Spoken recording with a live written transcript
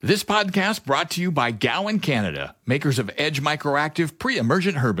This podcast brought to you by Gowan Canada, makers of Edge Microactive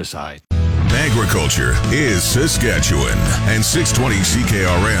Pre-Emergent Herbicide. Agriculture is Saskatchewan, and 620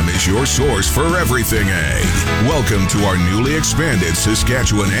 CKRM is your source for everything ag. Welcome to our newly expanded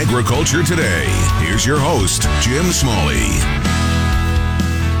Saskatchewan Agriculture Today. Here's your host, Jim Smalley.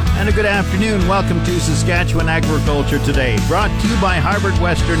 And a good afternoon. Welcome to Saskatchewan Agriculture Today, brought to you by Harvard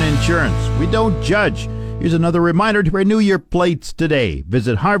Western Insurance. We don't judge. Here's another reminder to renew your plates today.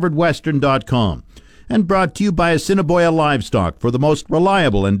 Visit harvardwestern.com. And brought to you by Assiniboia Livestock for the most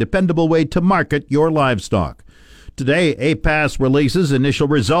reliable and dependable way to market your livestock. Today, APAS releases initial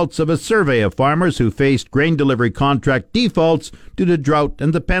results of a survey of farmers who faced grain delivery contract defaults due to drought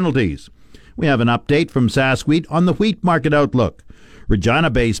and the penalties. We have an update from Sask on the wheat market outlook.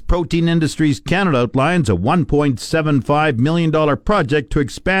 Regina-based Protein Industries Canada outlines a $1.75 million project to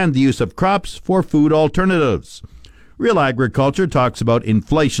expand the use of crops for food alternatives. Real Agriculture talks about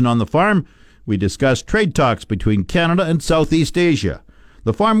inflation on the farm. We discuss trade talks between Canada and Southeast Asia.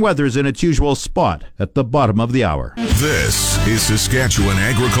 The farm weather is in its usual spot at the bottom of the hour. This is Saskatchewan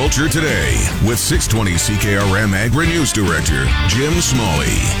Agriculture Today with 620 CKRM Agri-News Director Jim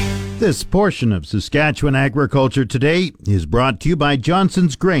Smalley. This portion of Saskatchewan Agriculture Today is brought to you by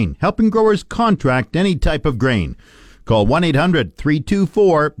Johnson's Grain, helping growers contract any type of grain. Call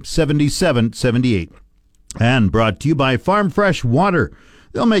 1-800-324-7778. And brought to you by Farm Fresh Water.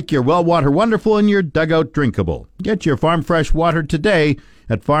 They'll make your well water wonderful and your dugout drinkable. Get your Farm Fresh Water today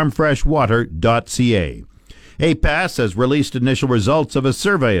at farmfreshwater.ca. APAS has released initial results of a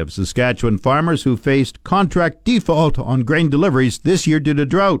survey of Saskatchewan farmers who faced contract default on grain deliveries this year due to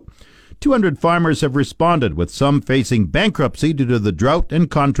drought. 200 farmers have responded, with some facing bankruptcy due to the drought and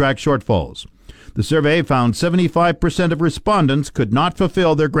contract shortfalls. The survey found 75% of respondents could not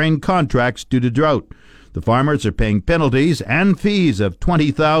fulfill their grain contracts due to drought. The farmers are paying penalties and fees of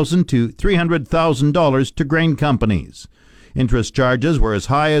 $20,000 to $300,000 to grain companies. Interest charges were as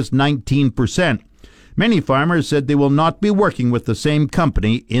high as 19%. Many farmers said they will not be working with the same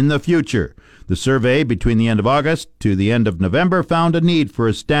company in the future. The survey between the end of August to the end of November found a need for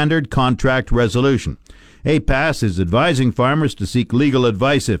a standard contract resolution. APAS is advising farmers to seek legal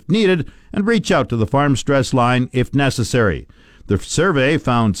advice if needed and reach out to the Farm Stress Line if necessary. The survey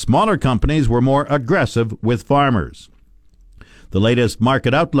found smaller companies were more aggressive with farmers. The latest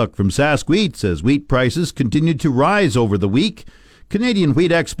market outlook from Sask says wheat prices continued to rise over the week. Canadian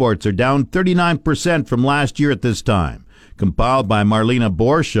wheat exports are down 39% from last year at this time. Compiled by Marlena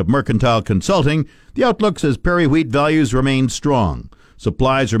Borsch of Mercantile Consulting, the outlook says Prairie wheat values remain strong.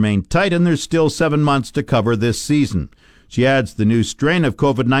 Supplies remain tight and there's still 7 months to cover this season. She adds the new strain of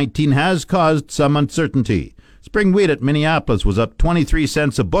COVID-19 has caused some uncertainty. Spring wheat at Minneapolis was up 23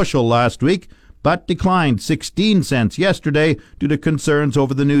 cents a bushel last week, but declined 16 cents yesterday due to concerns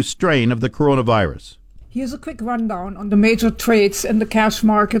over the new strain of the coronavirus. Here's a quick rundown on the major trades in the cash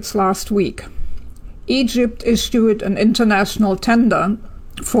markets last week. Egypt issued an international tender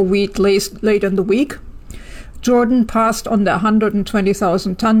for wheat late in the week. Jordan passed on the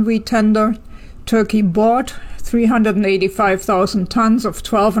 120,000-ton wheat tender. Turkey bought 385,000 tons of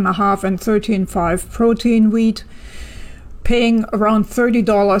 12.5 and 13.5 protein wheat, paying around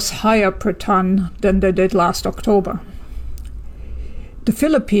 $30 higher per ton than they did last October. The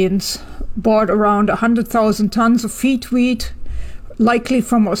Philippines bought around 100,000 tons of feed wheat, likely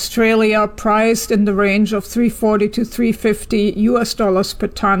from Australia, priced in the range of $340 to $350 per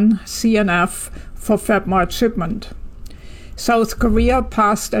ton CNF for Feb-March shipment. South Korea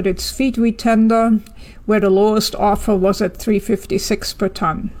passed at its feed wheat tender, where the lowest offer was at $356 per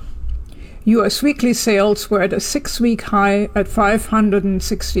ton. U.S. weekly sales were at a 6-week high at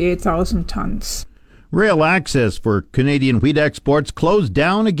 568,000 tons. Rail access for Canadian wheat exports closed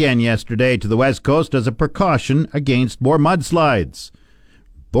down again yesterday to the West Coast as a precaution against more mudslides.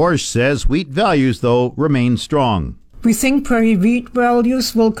 Borsch says wheat values, though, remain strong. We think prairie wheat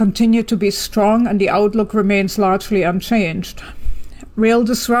values will continue to be strong and the outlook remains largely unchanged. Rail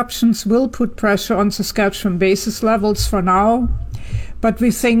disruptions will put pressure on Saskatchewan basis levels for now, but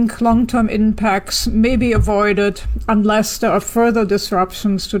we think long-term impacts may be avoided unless there are further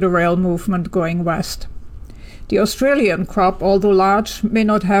disruptions to the rail movement going west. The Australian crop, although large, may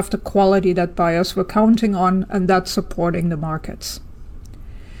not have the quality that buyers were counting on, and that's supporting the markets.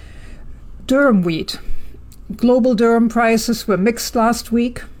 Durum wheat. Global durum prices were mixed last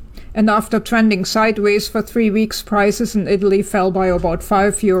week, and after trending sideways for 3 weeks, prices in Italy fell by about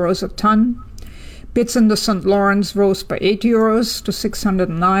 €5 a ton. Bids in the St. Lawrence rose by €8 to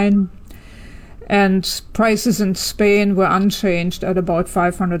 609, and prices in Spain were unchanged at about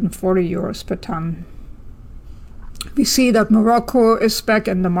 €540 per ton. We see that Morocco is back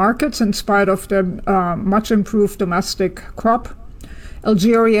in the markets in spite of the much improved domestic crop.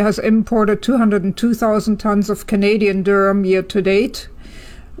 Algeria has imported 202,000 tons of Canadian durum year to date,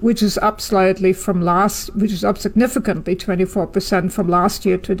 which is up significantly 24% from last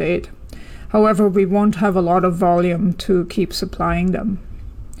year to date. However, we won't have a lot of volume to keep supplying them.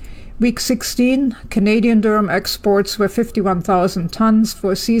 Week 16, Canadian durum exports were 51,000 tons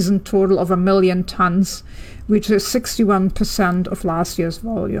for a season total of 1 million tons, which is 61% of last year's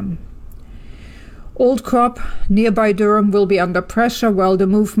volume. Old crop nearby durum will be under pressure while the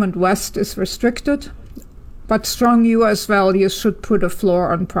movement west is restricted, but strong U.S. values should put a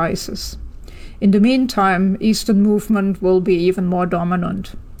floor on prices. In the meantime, eastern movement will be even more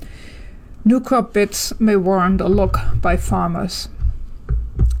dominant. New crop bids may warrant a look by farmers.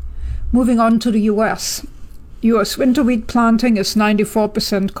 Moving on to the U.S. U.S. winter wheat planting is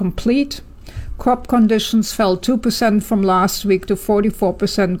 94% complete. Crop conditions fell 2% from last week to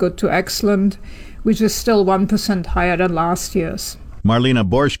 44% good to excellent, which is still 1% higher than last year's. Marlena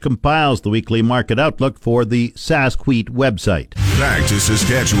Borsch compiles the weekly market outlook for the Sask Wheat website. Back to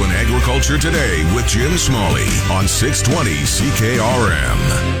Saskatchewan Agriculture Today with Jim Smalley on 620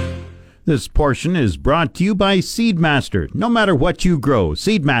 CKRM. This portion is brought to you by Seedmaster. No matter what you grow,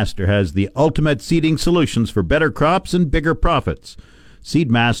 Seedmaster has the ultimate seeding solutions for better crops and bigger profits.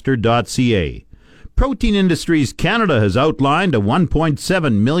 Seedmaster.ca. Protein Industries Canada has outlined a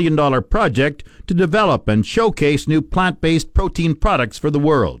 $1.7 million project to develop and showcase new plant-based protein products for the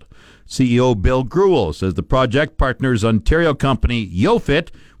world. CEO Bill Grewal says the project partners Ontario company YoFit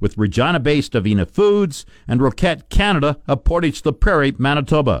with Regina-based Avena Foods and Roquette Canada of Portage la Prairie,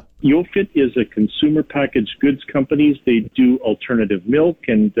 Manitoba. YoFit is a consumer packaged goods company. They do alternative milk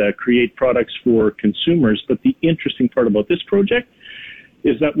and create products for consumers. But the interesting part about this project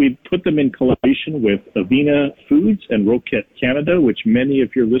is that we put them in collaboration with Avena Foods and Roquette Canada, which many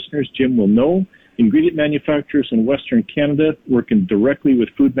of your listeners, Jim, will know. Ingredient manufacturers in Western Canada working directly with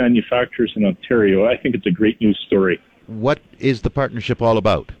food manufacturers in Ontario. I think it's a great news story. What is the partnership all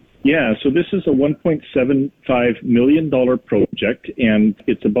about? Yeah, so this is a $1.75 million project, and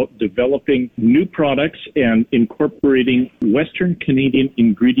it's about developing new products and incorporating Western Canadian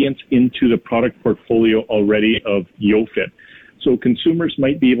ingredients into the product portfolio already of YoFit. So consumers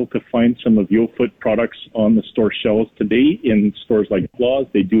might be able to find some of YoFit products on the store shelves today in stores like Claus.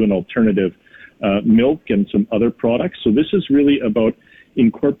 They do an alternative milk and some other products. So this is really about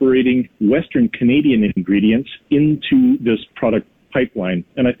incorporating Western Canadian ingredients into this product pipeline.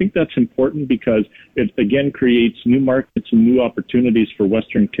 And I think that's important because it, again, creates new markets and new opportunities for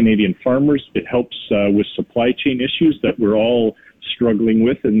Western Canadian farmers. It helps with supply chain issues that we're all struggling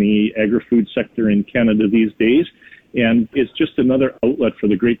with in the agri-food sector in Canada these days. And it's just another outlet for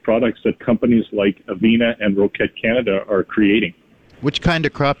the great products that companies like Avena and Roquette Canada are creating. Which kind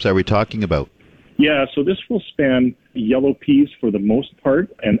of crops are we talking about? Yeah, so this will span yellow peas for the most part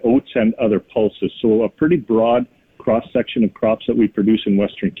and oats and other pulses. So a pretty broad cross-section of crops that we produce in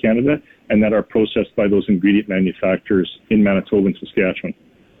Western Canada and that are processed by those ingredient manufacturers in Manitoba and Saskatchewan.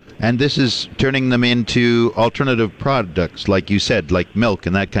 And this is turning them into alternative products, like you said, like milk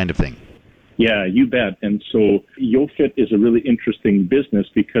and that kind of thing. Yeah, you bet. And so YoFit is a really interesting business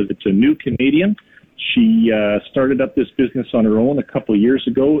because it's a new Canadian. She started up this business on her own a couple of years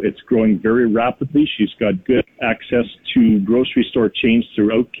ago. It's growing very rapidly. She's got good access to grocery store chains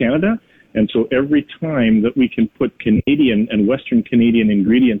throughout Canada. And so every time that we can put Canadian and Western Canadian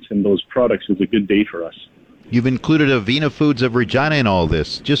ingredients in those products is a good day for us. You've included Avena Foods of Regina in all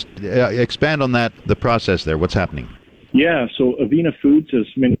this. Just expand on that, the process there. What's happening? Yeah, so Avena Foods, as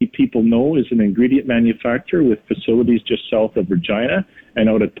many people know, is an ingredient manufacturer with facilities just south of Regina and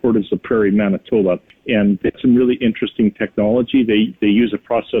out at Portage la Prairie, Manitoba. And it's some really interesting technology. They use a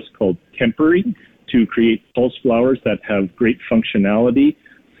process called tempering to create pulse flours that have great functionality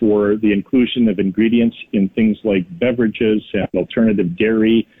for the inclusion of ingredients in things like beverages and alternative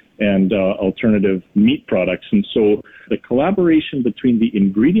dairy and alternative meat products. And so the collaboration between the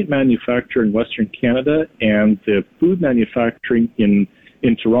ingredient manufacturer in Western Canada and the food manufacturing in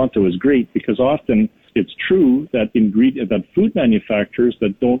Toronto is great because often it's true that food manufacturers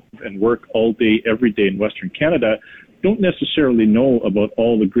that don't and work all day, every day in Western Canada don't necessarily know about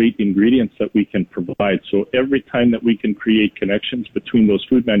all the great ingredients that we can provide. So every time that we can create connections between those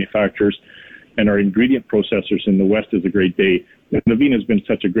food manufacturers and our ingredient processors in the West is a great day. Naveen has been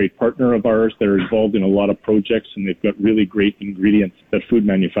such a great partner of ours. They're involved in a lot of projects, and they've got really great ingredients that food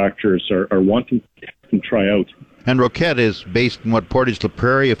manufacturers are wanting to try out. And Roquette is based in Portage la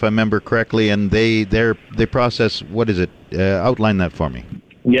Prairie, if I remember correctly, and they process, what is it? Outline that for me.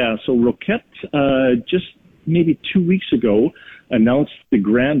 Yeah, so Roquette just maybe 2 weeks ago, announced the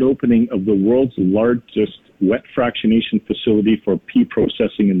grand opening of the world's largest wet fractionation facility for pea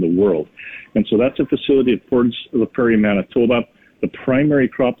processing in the world. And so that's a facility at Portage la Prairie, Manitoba. The primary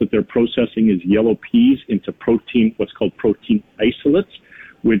crop that they're processing is yellow peas into protein, what's called protein isolates,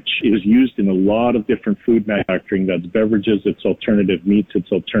 which is used in a lot of different food manufacturing. That's beverages, it's alternative meats,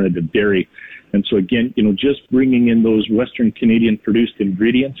 it's alternative dairy. And so again, just bringing in those Western Canadian produced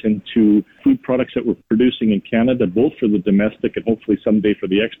ingredients into food products that we're producing in Canada, both for the domestic and hopefully someday for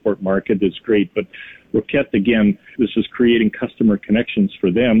the export market, is great. But Roquette, again, this is creating customer connections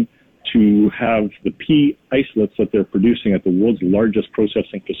for them to have the pea isolates that they're producing at the world's largest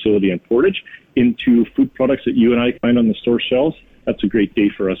processing facility in Portage into food products that you and I find on the store shelves. That's a great day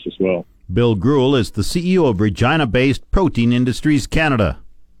for us as well. Bill Greuel is the CEO of Regina-based Protein Industries Canada.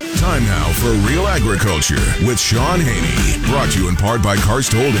 Time now for Real Agriculture with Sean Haney. Brought to you in part by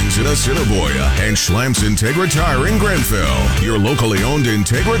Karst Holdings in Assiniboia and Schlamps Integra Tire in Grenfell. Your locally owned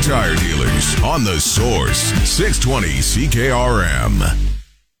Integra Tire dealers on The Source, 620 CKRM.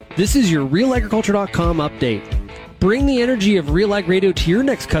 This is your RealAgriculture.com update. Bring the energy of Real Ag Radio to your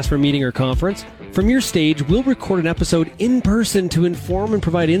next customer meeting or conference. From your stage, we'll record an episode in person to inform and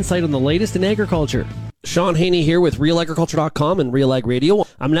provide insight on the latest in agriculture. Sean Haney here with RealAgriculture.com and Real Ag Radio.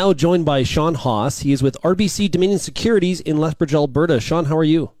 I'm now joined by Sean Haas. He is with RBC Dominion Securities in Lethbridge, Alberta. Sean, how are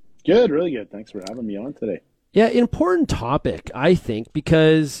you? Good, really good. Thanks for having me on today. Yeah, important topic, I think,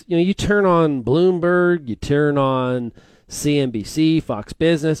 because you turn on Bloomberg, you turn on CNBC, Fox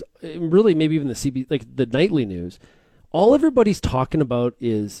Business, really maybe even the the nightly news. All everybody's talking about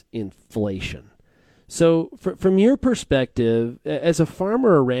is inflation. So from your perspective, as a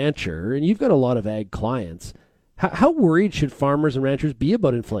farmer or rancher, and you've got a lot of ag clients, how worried should farmers and ranchers be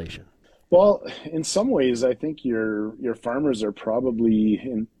about inflation? Well, in some ways, I think your farmers are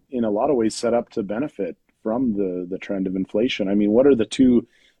probably in a lot of ways set up to benefit from the trend of inflation. I mean, what are the two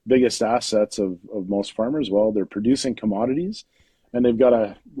biggest assets of most farmers? Well, they're producing commodities and they've got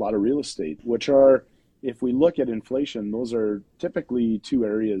a lot of real estate, which are, if we look at inflation, those are typically two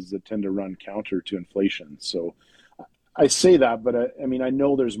areas that tend to run counter to inflation. So I say that, but I mean, I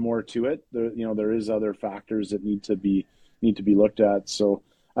know there's more to it. There is other factors that need to be looked at. So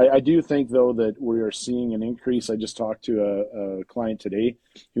I do think, though, that we are seeing an increase. I just talked to a client today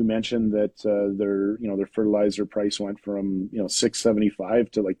who mentioned that their fertilizer price went from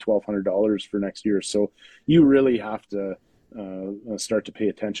 $675 to like $1,200 for next year. So you really have to start to pay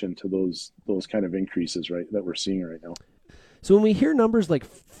attention to those kind of increases, right, that we're seeing right now. So when we hear numbers like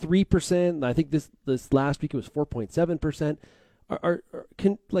 3%, I think this last week it was 4.7%.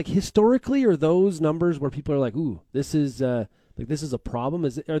 Can historically, are those numbers where people are like, ooh, this is a problem?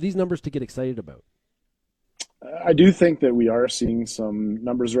 Are these numbers to get excited about? I do think that we are seeing some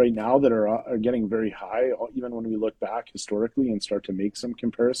numbers right now that are getting very high, even when we look back historically and start to make some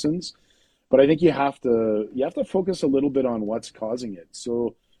comparisons. But I think you have to focus a little bit on what's causing it.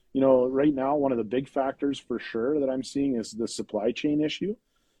 So, right now, one of the big factors for sure that I'm seeing is the supply chain issue.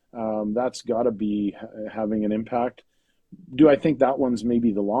 That's got to be having an impact. Do I think that one's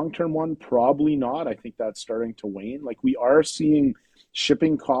maybe the long-term one? Probably not. I think that's starting to wane. Like, we are seeing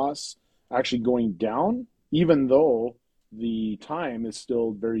shipping costs actually going down, even though the time is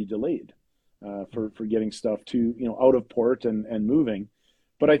still very delayed for getting stuff to, out of port and moving.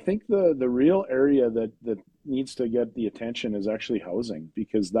 But I think the real area that needs to get the attention is actually housing,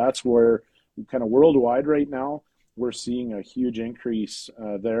 because that's where kind of worldwide right now, we're seeing a huge increase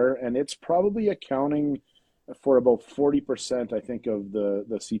there. And it's probably accounting for about 40%, I think, of the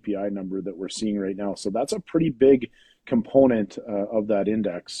CPI number that we're seeing right now. So that's a pretty big component of that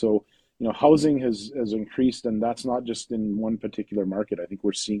index. So, housing has increased, and that's not just in one particular market. I think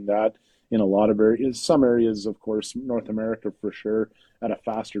we're seeing that in a lot of areas. Some areas, of course, North America for sure, at a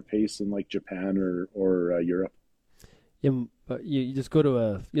faster pace than like Japan or Europe. You just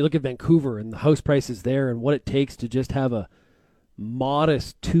you look at Vancouver and the house prices there and what it takes to just have a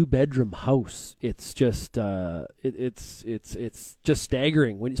modest 2-bedroom house. It's just it's just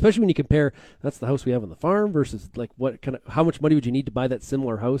staggering, especially when you compare that's the house we have on the farm versus like how much money would you need to buy that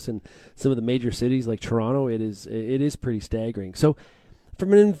similar house in some of the major cities like Toronto. It is pretty staggering. So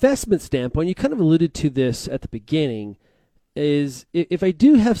from an investment standpoint, you kind of alluded to this at the beginning, is if I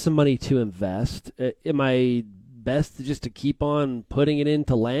do have some money to invest, am I best just to keep on putting it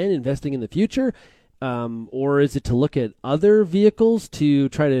into land, investing in the future? Or is it to look at other vehicles to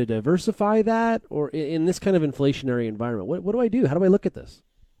try to diversify that? Or in this kind of inflationary environment, what do I do? How do I look at this?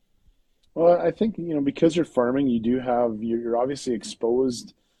 Well, I think, because you're farming, you're obviously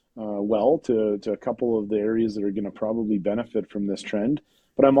exposed well to a couple of the areas that are going to probably benefit from this trend.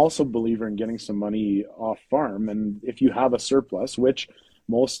 But I'm also a believer in getting some money off farm. And if you have a surplus, which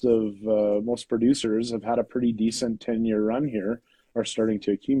most producers have had a pretty decent 10-year run here, are starting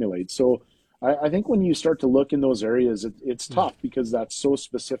to accumulate. So I think when you start to look in those areas, it's tough because that's so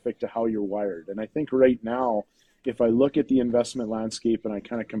specific to how you're wired. And I think right now, if I look at the investment landscape and I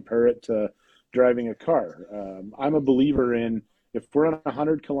kind of compare it to driving a car, I'm a believer in, if we're in a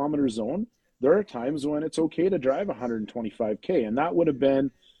 100-kilometer zone, there are times when it's okay to drive 125K. And that would have been,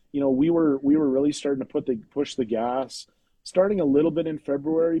 we were really starting to push the gas, starting a little bit in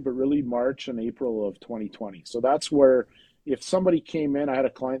February, but really March and April of 2020. So that's where, if somebody came in, I had a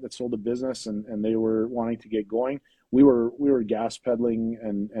client that sold a business and they were wanting to get going, we were gas pedaling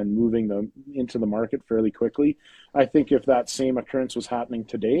and moving them into the market fairly quickly. I think if that same occurrence was happening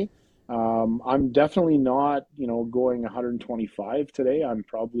today, I'm definitely not, going 125 today. I'm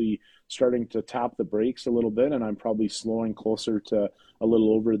probably starting to tap the brakes a little bit, and I'm probably slowing closer to a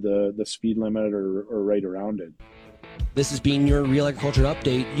little over the speed limit or right around it. This has been your Real Agriculture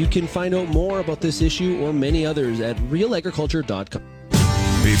Update. You can find out more about this issue or many others at realagriculture.com.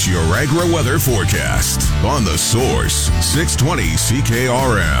 It's your agri-weather forecast on The Source, 620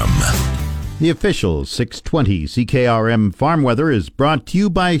 CKRM. The official 620 CKRM farm weather is brought to you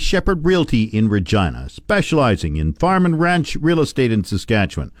by Shepherd Realty in Regina, specializing in farm and ranch real estate in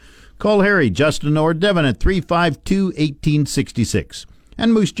Saskatchewan. Call Harry, Justin, or Devin at 352-1866.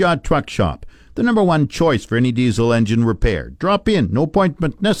 And Moose Jaw Truck Shop, the #1 choice for any diesel engine repair. Drop in, no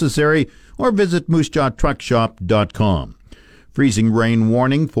appointment necessary, or visit moosejawtruckshop.com. Freezing rain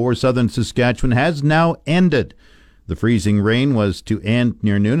warning for southern Saskatchewan has now ended. The freezing rain was to end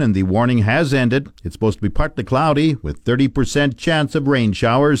near noon, and the warning has ended. It's supposed to be partly cloudy with 30% chance of rain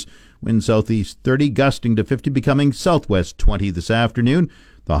showers. Wind southeast 30, gusting to 50, becoming southwest 20 this afternoon.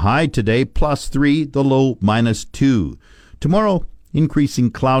 The high today +3, the low -2. Tomorrow, increasing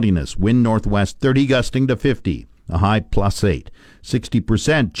cloudiness, wind northwest 30, gusting to 50, a high +8.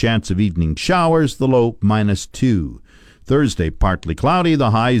 60% chance of evening showers, the low -2. Thursday, partly cloudy,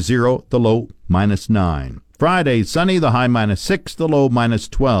 the high 0, the low -9. Friday, sunny, the high -6, the low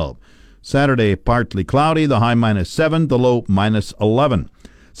 -12. Saturday, partly cloudy, the high -7, the low -11.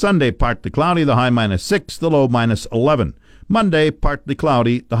 Sunday, partly cloudy, the high -6, the low -11. Monday, partly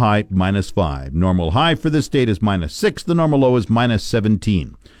cloudy, the high -5. Normal high for this date is -6, the normal low is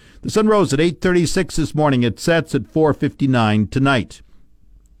 -17. The sun rose at 8:36 this morning. It sets at 4:59 tonight.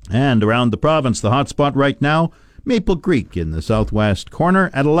 And around the province, the hot spot right now, Maple Creek in the southwest corner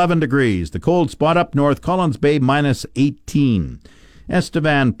at 11 degrees. The cold spot up north, Collins Bay -18.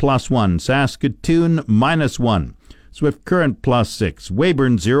 Estevan +1. Saskatoon -1. Swift Current +6.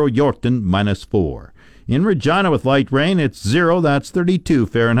 Weyburn 0. Yorkton -4. In Regina with light rain, it's 0, that's 32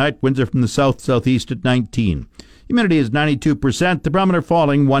 Fahrenheit. Winds are from the south-southeast at 19. Humidity is 92%. The barometer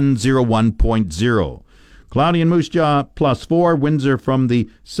falling 101.0. Cloudy in Moose Jaw +4. Winds are from the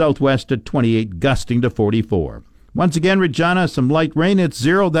southwest at 28, gusting to 44. Once again, Regina, some light rain. It's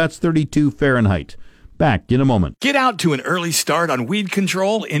 0, that's 32 Fahrenheit. Back in a moment. Get out to an early start on weed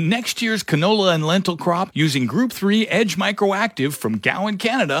control in next year's canola and lentil crop using Group 3 Edge Microactive from Gowan,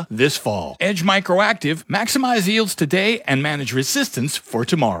 Canada this fall. Edge Microactive, maximize yields today and manage resistance for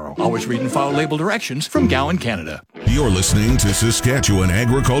tomorrow. Always read and follow label directions from Gowan, Canada. You're listening to Saskatchewan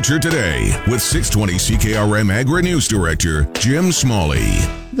Agriculture Today with 620 CKRM Agri-News Director Jim Smalley.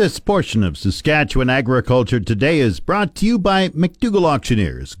 This portion of Saskatchewan Agriculture Today is brought to you by McDougall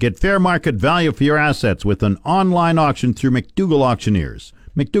Auctioneers. Get fair market value for your assets with an online auction through McDougall Auctioneers,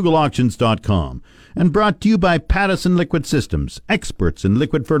 McDougallAuctions.com. And brought to you by Pattison Liquid Systems, experts in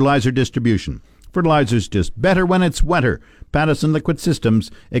liquid fertilizer distribution. Fertilizer's just better when it's wetter. Pattison Liquid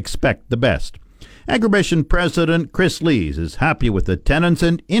Systems, expect the best. Agribition President Chris Lees is happy with attendance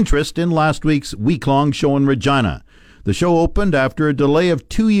and interest in last week's week-long show in Regina. The show opened after a delay of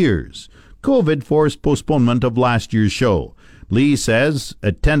 2 years. COVID forced postponement of last year's show. Lee says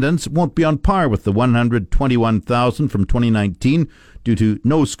attendance won't be on par with the 121,000 from 2019 due to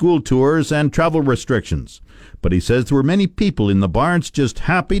no school tours and travel restrictions. But he says there were many people in the barns just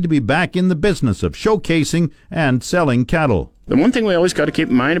happy to be back in the business of showcasing and selling cattle. The one thing we always got to keep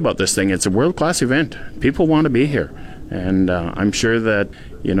in mind about this thing, it's a world-class event. People want to be here. And I'm sure that,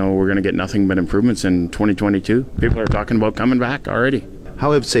 we're going to get nothing but improvements in 2022. People are talking about coming back already.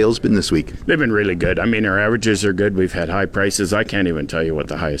 How have sales been this week? They've been really good. I mean, our averages are good. We've had high prices. I can't even tell you what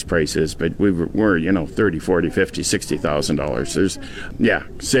the highest price is, but we're $30,000, $40,000, $50,000,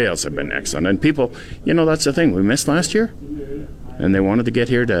 $60,000. Sales have been excellent. And people, that's the thing. We missed last year, and they wanted to get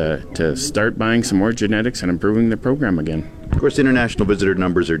here to start buying some more genetics and improving the program again. Of course, international visitor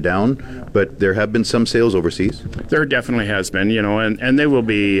numbers are down, but there have been some sales overseas. There definitely has been, and they will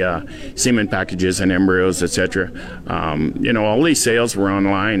be semen packages and embryos, etc. All these sales were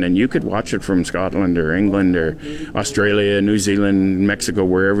online, and you could watch it from Scotland or England or Australia, New Zealand, Mexico,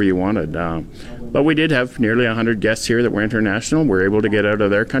 wherever you wanted. But we did have nearly 100 guests here that were international. We're able to get out of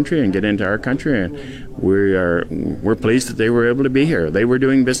their country and get into our country, and we're pleased that they were able to be here. They were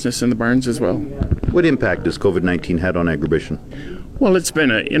doing business in the barns as well. What impact has COVID-19 had on Agribition? Well, it's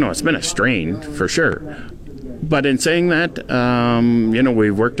been a strain for sure. But in saying that,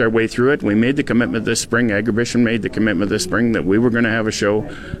 we've worked our way through it. We made the commitment this spring. Agribition made the commitment this spring that we were going to have a show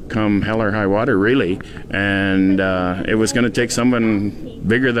come hell or high water, really. And it was going to take someone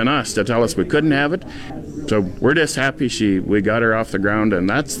bigger than us to tell us we couldn't have it. So we're just happy we got her off the ground, and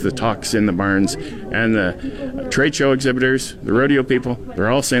that's the talks in the barns. And the trade show exhibitors, the rodeo people, they're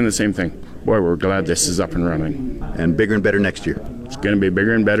all saying the same thing. Boy, we're glad this is up and running. And bigger and better next year. It's going to be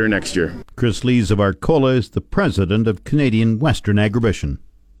bigger and better next year. Chris Lees of Arcola is the president of Canadian Western Agribition.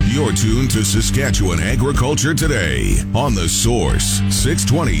 You're tuned to Saskatchewan Agriculture Today on The Source,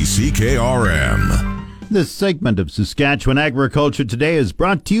 620 CKRM. This segment of Saskatchewan Agriculture Today is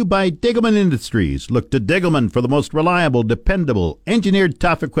brought to you by Degelman Industries. Look to Degelman for the most reliable, dependable, engineered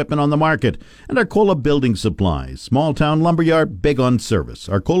tough equipment on the market. And Arcola Building Supplies, small town lumberyard, big on service.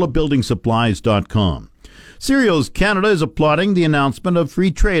 ArcolaBuildingSupplies.com. Cereals Canada is applauding the announcement of free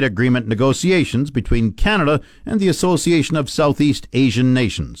trade agreement negotiations between Canada and the Association of Southeast Asian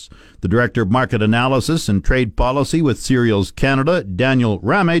Nations. The Director of Market Analysis and Trade Policy with Cereals Canada, Daniel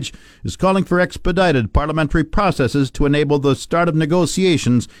Ramage, is calling for expedited parliamentary processes to enable the start of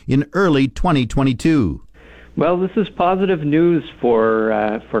negotiations in early 2022. Well, this is positive news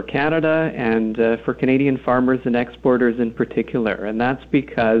for Canada and for Canadian farmers and exporters in particular, and that's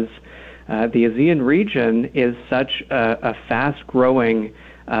because the ASEAN region is such a fast-growing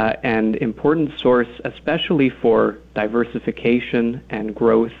and important source, especially for diversification and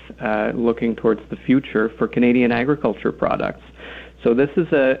growth looking towards the future for Canadian agriculture products. So this is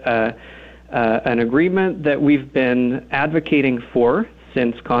an agreement that we've been advocating for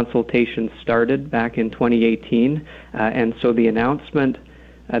since consultations started back in 2018, and so the announcement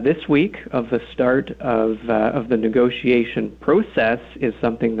this week of the start of the negotiation process is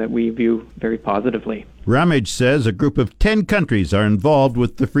something that we view very positively. Ramage says a group of 10 countries are involved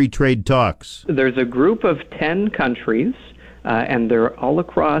with the free trade talks. There's a group of 10 countries, and they're all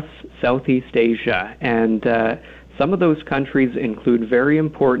across Southeast Asia. And some of those countries include very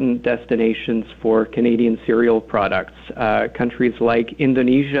important destinations for Canadian cereal products. Countries like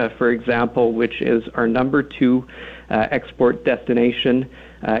Indonesia, for example, which is our number 2 export destination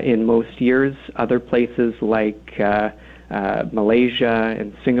in most years. Other places like Malaysia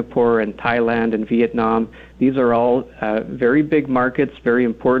and Singapore and Thailand and Vietnam. These are all very big markets, very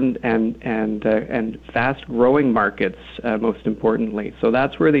important and fast-growing markets, most importantly. So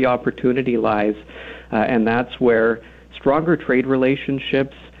that's where the opportunity lies, and that's where stronger trade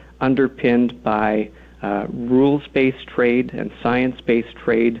relationships underpinned by rules-based trade and science-based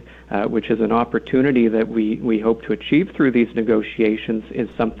trade, which is an opportunity that we hope to achieve through these negotiations, is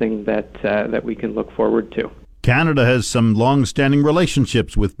something that we can look forward to. Canada has some long-standing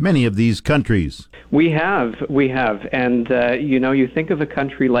relationships with many of these countries. We have, and you think of a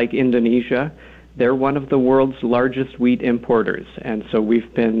country like Indonesia. They're one of the world's largest wheat importers, and so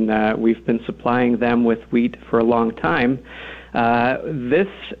we've been supplying them with wheat for a long time. This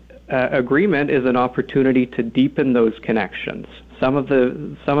agreement is an opportunity to deepen those connections. Some of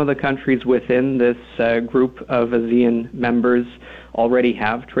the countries within this group of ASEAN members already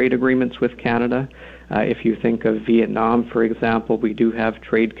have trade agreements with Canada. If you think of Vietnam, for example, we do have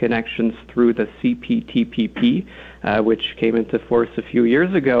trade connections through the CPTPP, which came into force a few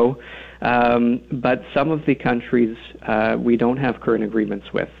years ago. But some of the countries we don't have current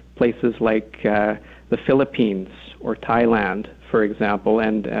agreements with, places like the Philippines or Thailand, for example,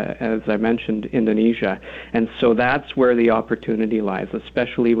 and as I mentioned, Indonesia. And so that's where the opportunity lies,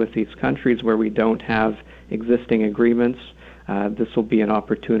 especially with these countries where we don't have existing agreements. This will be an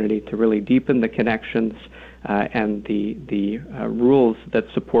opportunity to really deepen the connections and the rules that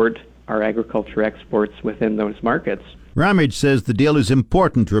support our agriculture exports within those markets. Ramage says the deal is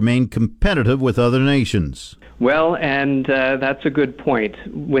important to remain competitive with other nations. Well, and that's a good point.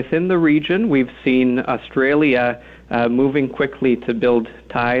 Within the region, we've seen Australia moving quickly to build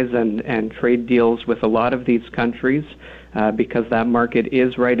ties and trade deals with a lot of these countries because that market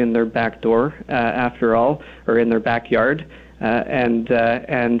is right in their back door, after all, or in their backyard. And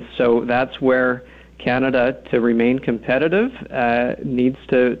so that's where Canada, to remain competitive, needs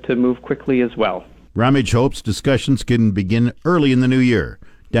to move quickly as well. Ramage hopes discussions can begin early in the new year.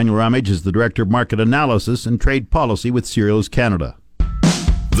 Daniel Ramage is the Director of Market Analysis and Trade Policy with Cereals Canada.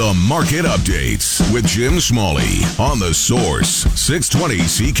 The Market Updates with Jim Smalley on The Source, 620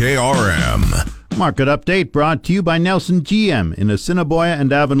 CKRM. Market Update brought to you by Nelson GM in Assiniboia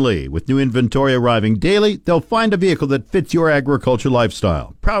and Avonlea. With new inventory arriving daily, they'll find a vehicle that fits your agriculture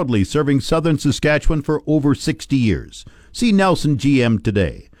lifestyle. Proudly serving southern Saskatchewan for over 60 years. See Nelson GM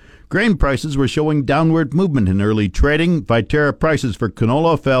today. Grain prices were showing downward movement in early trading. Viterra prices for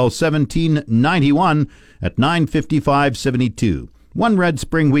canola fell $17.91 at $9.55.72. One red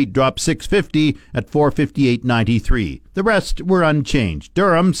spring wheat dropped $6.50 at $4.58.93. The rest were unchanged.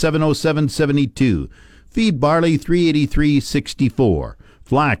 Durum $707.72. Feed barley $383.64.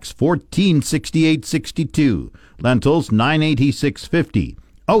 Flax $14.68.62. Lentils $986.50.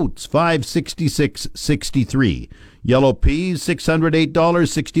 Oats $566.63. Yellow peas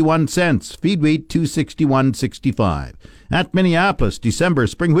 $608.61. Feed wheat $261.65. At Minneapolis, December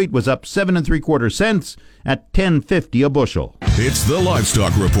spring wheat was up 7 3/4 cents at $10.50 a bushel. It's the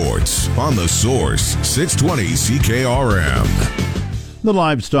Livestock Reports on The Source, 620 CKRM. The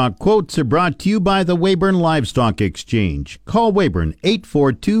livestock quotes are brought to you by the Weyburn Livestock Exchange. Call Weyburn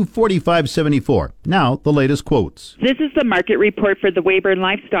 842-4574. Now, the latest quotes. This is the market report for the Weyburn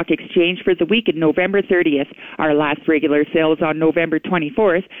Livestock Exchange for the week of November 30th. Our last regular sale was on November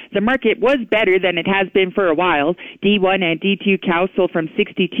 24th. The market was better than it has been for a while. D1 and D2 cows sold from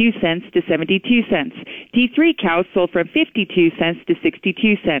 62 cents to 72 cents. D3 cows sold from 52 cents to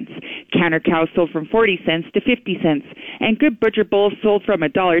 62 cents. Counter cows sold from 40 cents to 50 cents. And good butcher bulls sold from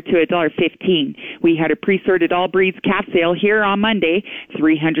 $1 to $1.15. We had a pre-sorted all breeds calf sale here on Monday.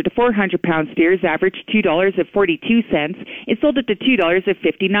 300 to 400 pound steers averaged $2.42. It sold at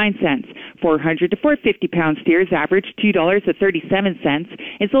 $2.59. 400 to 450 pound steers averaged $2.37.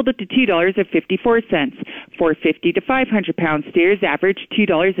 It sold at $2.54. 450 to 500 pound steers averaged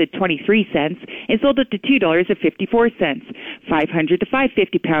 $2.23. It sold at $2.54. 500 to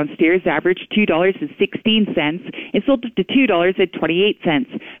 550 pound steers averaged $2.16. It sold at $2.28.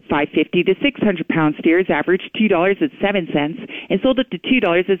 550 to 600 pound steers averaged $2.07. It sold at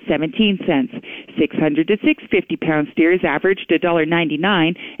 $2.17. 600 to 650 pound steers averaged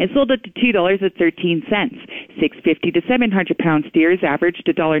 $1.99. It sold at $2.13. 650 to 700 pound steers averaged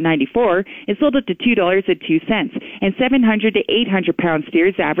 $1.94. It sold at $2.02. And 700 to 800 pound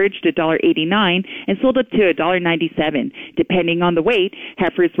steers averaged $1.89 and sold at $1.97. Depending on the weight,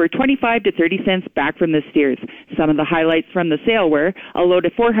 heifers were 25 to 30 cents back from the steers. Some of the highlights from the sale were a load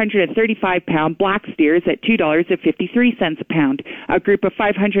of 435-pound black steers at $2.53 a pound, a group of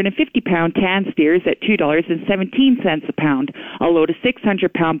 550-pound tan steers at $2.17 a pound, a load of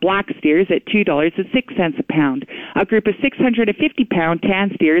 600-pound black steers at $2.06 a pound, a group of 650-pound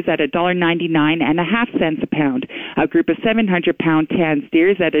tan steers at $1.99.5 a pound, a group of 700-pound tan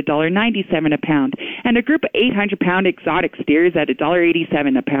steers at $1.97 a pound, and a group of 800-pound exotic steers at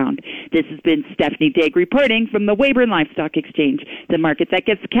 $1.87 a pound. This has been Stephanie Digg reporting from the Weyburn Livestock Exchange, the market that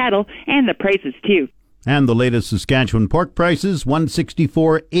gets the cattle and the prices too. And the latest Saskatchewan pork prices,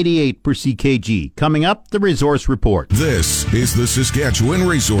 $164.88 per CKG. Coming up, the Resource Report. This is the Saskatchewan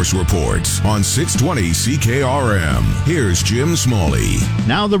Resource Report on 620 CKRM. Here's Jim Smalley.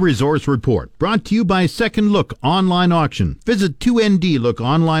 Now the Resource Report, brought to you by Second Look Online Auction. Visit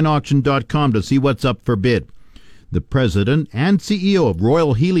 2ndlookonlineauction.com to see what's up for bid. The president and CEO of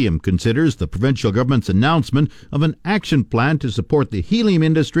Royal Helium considers the provincial government's announcement of an action plan to support the helium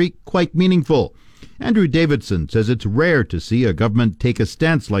industry quite meaningful. Andrew Davidson says it's rare to see a government take a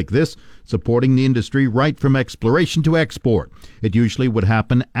stance like this, supporting the industry right from exploration to export. It usually would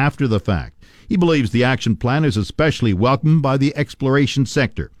happen after the fact. He believes the action plan is especially welcomed by the exploration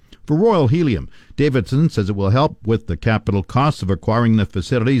sector. For Royal Helium, Davidson says it will help with the capital costs of acquiring the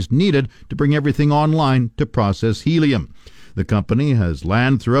facilities needed to bring everything online to process helium. The company has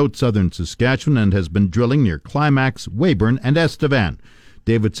land throughout southern Saskatchewan and has been drilling near Climax, Weyburn, and Estevan.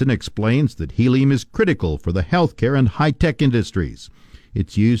 Davidson explains that helium is critical for the healthcare and high-tech industries.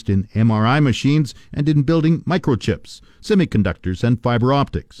 It's used in MRI machines and in building microchips, semiconductors, and fiber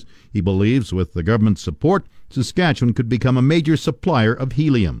optics. He believes with the government's support, Saskatchewan could become a major supplier of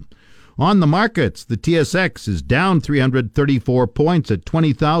helium. On the markets, the TSX is down 334 points at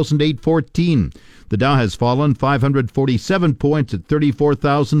 20,814. The Dow has fallen 547 points at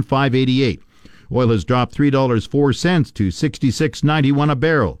 34,588. Oil has dropped $3.04 to $66.91 a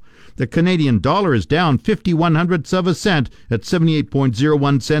barrel. The Canadian dollar is down 0.51 of a cent at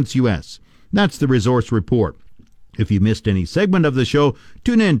 78.01 cents U.S. That's the Resource Report. If you missed any segment of the show,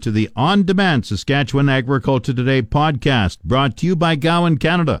 tune in to the On-Demand Saskatchewan Agriculture Today podcast, brought to you by Gowan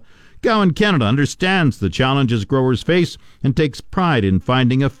Canada. Gowan Canada understands the challenges growers face and takes pride in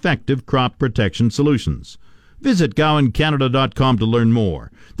finding effective crop protection solutions. Visit GowanCanada.com to learn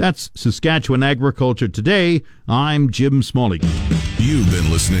more. That's Saskatchewan Agriculture Today. I'm Jim Smalley. You've been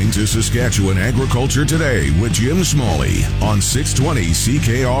listening to Saskatchewan Agriculture Today with Jim Smalley on 620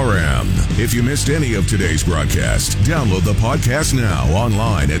 CKRM. If you missed any of today's broadcast, download the podcast now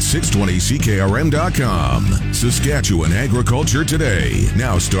online at 620CKRM.com. Saskatchewan Agriculture Today,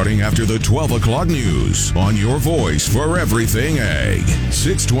 now starting after the 12 o'clock news on your voice for everything ag.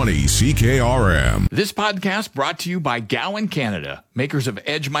 620 CKRM. This podcast brought to you by Gowan Canada, makers of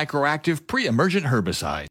Edge Microactive pre-emergent herbicide.